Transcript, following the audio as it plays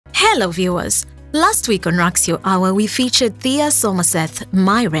Hello viewers! Last week on Raxio Hour, we featured Thea, Sommerseth,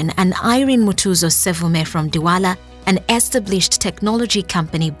 Myhren and Irene Mutuzo Ssevume from Diwala, an established technology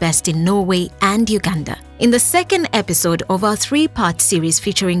company based in Norway and Uganda. In the second episode of our three-part series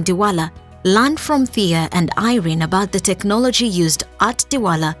featuring Diwala, learn from Thea and Irene about the technology used at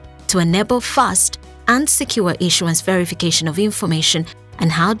Diwala to enable fast and secure issuance verification of information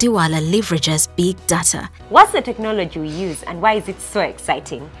and how Diwala leverages big data. What's the technology we use and why is it so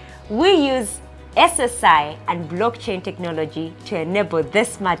exciting? We use SSI and blockchain technology to enable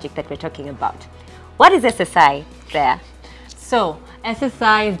this magic that we're talking about. What is SSI, Thea? So,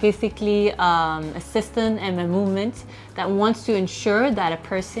 SSI is basically a system and a movement that wants to ensure that a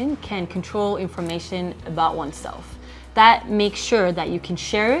person can control information about oneself. That makes sure that you can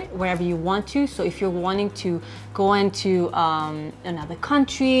share it wherever you want to. So if you're wanting to go into another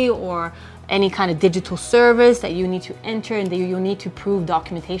country or any kind of digital service that you need to enter and that you need to prove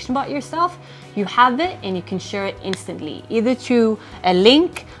documentation about yourself, you have it and you can share it instantly, either to a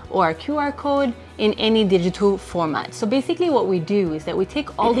link or a QR code in any digital format. So basically what we do is that we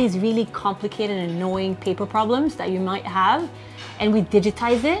take all these really complicated and annoying paper problems that you might have and we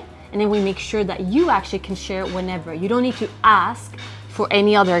digitize it, and then we make sure that you actually can share it whenever. You don't need to ask for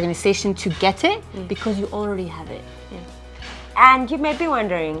any other organization to get it because you already have it. And you may be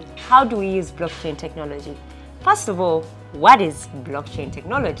wondering, how do we use blockchain technology? First of all, what is blockchain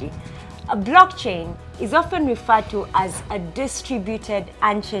technology? A blockchain is often referred to as a distributed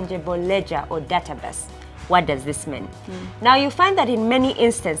unchangeable ledger or database. What does this mean? Now you find that in many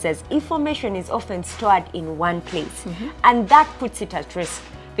instances, information is often stored in one place, and that puts it at risk.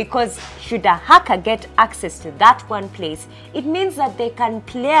 Because should a hacker get access to that one place, it means that they can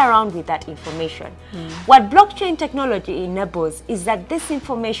play around with that information. What blockchain technology enables is that this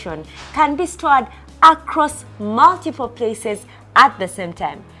information can be stored across multiple places at the same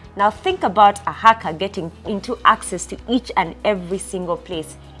time. Now think about a hacker getting into access to each and every single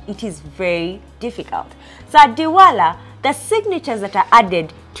place. It is very difficult. So at Diwala, the signatures that are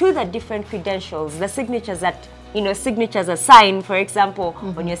added to the different credentials, the signatures that signatures are signed, for example,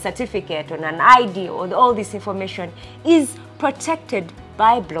 on your certificate, on an ID, or all this information is protected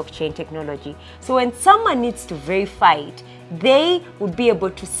by blockchain technology. So when someone needs to verify it, they would be able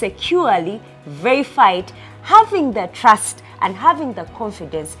to securely verify it, having the trust and having the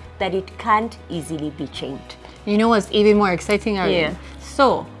confidence that it can't easily be changed. You know what's even more exciting, Irene?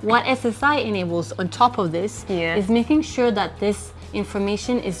 So what SSI enables on top of this is making sure that this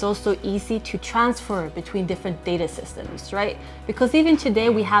information is also easy to transfer between different data systems, right? Because even today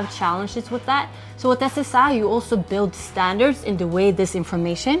we have challenges with that. So with SSI, you also build standards in the way this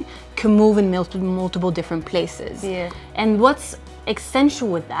information can move in multiple different places. And what's essential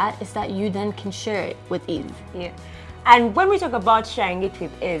with that is that you then can share it with ease. And when we talk about sharing it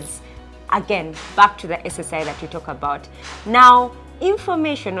with ease, again, back to the SSI that we talk about. Now,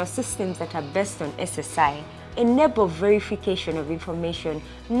 information or systems that are based on SSI enable verification of information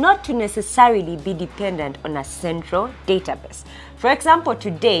not to necessarily be dependent on a central database. For example,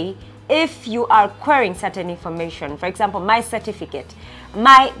 today, if you are querying certain information, for example, my certificate,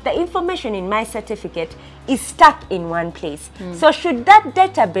 the information in my certificate is stuck in one place. So should that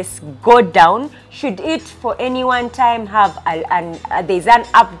database go down, should it for any one time have there's an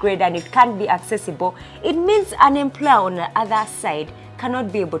upgrade and it can't be accessible, it means an employer on the other side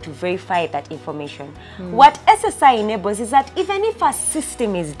cannot be able to verify that information. What SSI enables is that even if a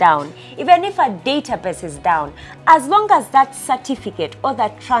system is down, even if a database is down, as long as that certificate or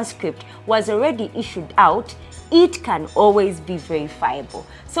that transcript was already issued out, it can always be verifiable.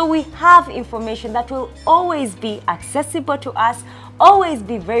 So we have information that will always be accessible to us, always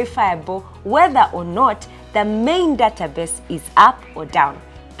be verifiable, whether or not the main database is up or down.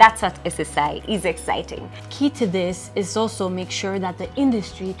 That's what SSI is exciting. Key to this is also make sure that the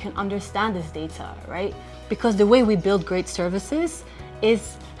industry can understand this data, right? Because the way we build great services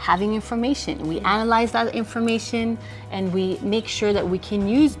is having information. We analyze that information and we make sure that we can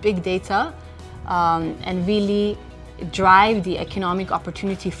use big data and really drive the economic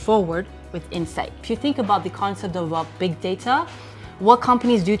opportunity forward with insight. If you think about the concept of big data, what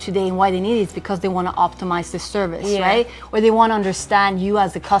companies do today and why they need it is because they want to optimize the service, right? Or they want to understand you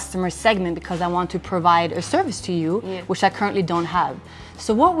as a customer segment because I want to provide a service to you, which I currently don't have.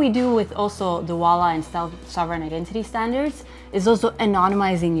 So what we do with also the Diwala and sovereign identity standards is also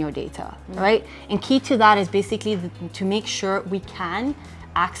anonymizing your data, right? And key to that is basically to make sure we can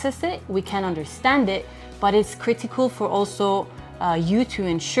access it, we can understand it, but it's critical for also you to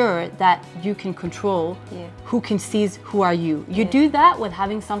ensure that you can control who can seize who are you. You do that with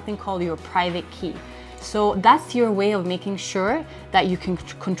having something called your private key. So that's your way of making sure that you can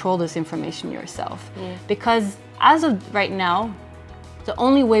control this information yourself. Because as of right now, the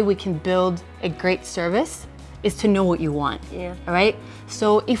only way we can build a great service is to know what you want, all right?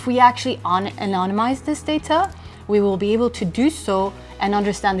 So if we actually anonymize this data, we will be able to do so and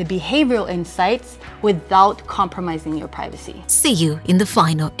understand the behavioral insights without compromising your privacy. See you in the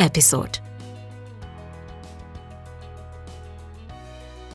final episode.